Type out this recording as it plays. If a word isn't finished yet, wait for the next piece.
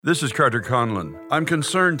This is Carter Conlon. I'm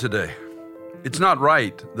concerned today. It's not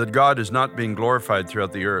right that God is not being glorified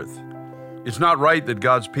throughout the earth. It's not right that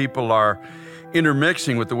God's people are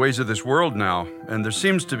intermixing with the ways of this world now, and there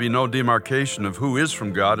seems to be no demarcation of who is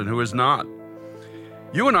from God and who is not.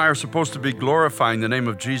 You and I are supposed to be glorifying the name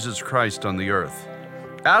of Jesus Christ on the earth.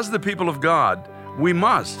 As the people of God, we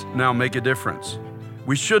must now make a difference.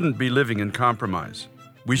 We shouldn't be living in compromise.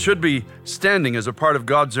 We should be standing as a part of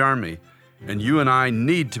God's army, and you and I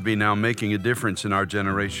need to be now making a difference in our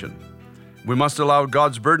generation. We must allow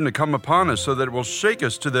God's burden to come upon us so that it will shake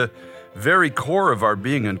us to the very core of our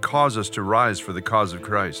being and cause us to rise for the cause of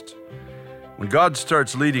Christ. When God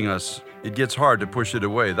starts leading us, it gets hard to push it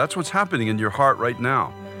away. That's what's happening in your heart right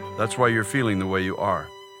now. That's why you're feeling the way you are.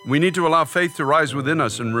 We need to allow faith to rise within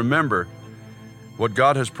us and remember what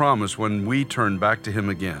God has promised when we turn back to Him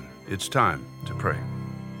again. It's time to pray.